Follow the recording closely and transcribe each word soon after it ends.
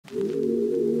Take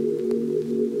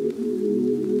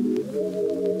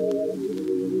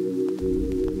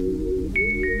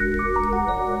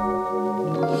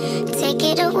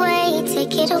it away,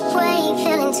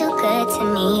 feeling too good to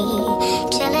me.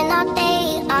 Chilling all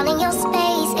day, all in your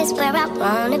space is where I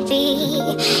wanna be.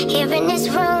 Here in this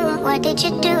room, what did you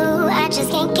do? I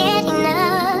just can't get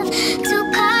enough. Too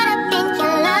caught up in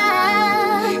your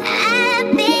love.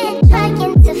 I've been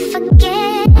trying to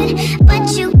forget,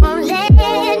 but you won't let me.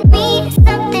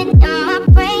 Something in my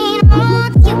brain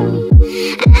wants you.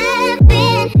 I've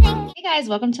been thinking. Hey guys,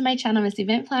 welcome to my channel, Miss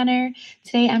Event Planner.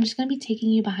 Today I'm just going to be taking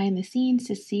you behind the scenes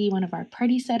to see one of our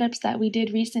party setups that we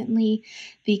did recently.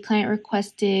 The client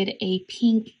requested a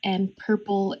pink and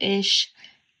purple-ish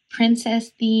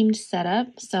princess themed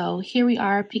setup. So here we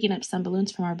are picking up some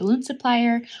balloons from our balloon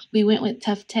supplier. We went with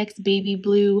Tough Tex Baby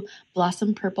Blue,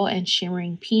 Blossom Purple, and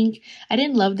Shimmering Pink. I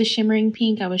didn't love the Shimmering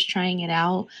Pink. I was trying it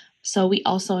out. So we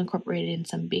also incorporated in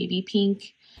some baby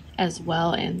pink as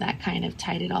well, and that kind of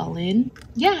tied it all in.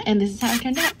 Yeah, and this is how it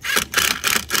turned out.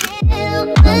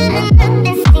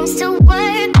 Nothing seems to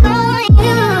work on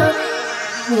you.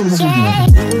 Yeah.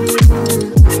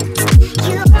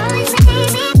 You always make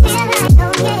me feel like,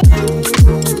 oh yeah.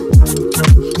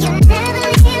 You never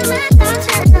leave my thoughts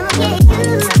alone, yeah.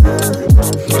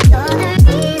 You're the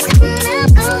reason I'm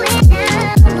going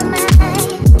out of my mind.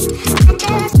 I just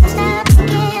can't stop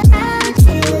thinking about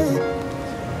you.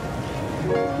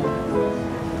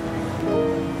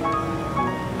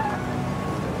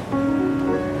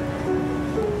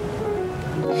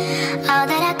 All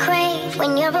that I crave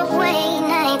when you're away,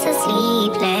 nights are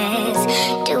sleepless.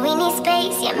 Do we need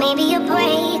space? Yeah, maybe you're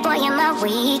brave, boy, you're my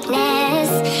weakness.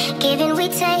 Give and we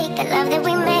take, the love that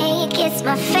we make, it's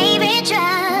my favorite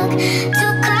drug.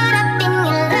 Too caught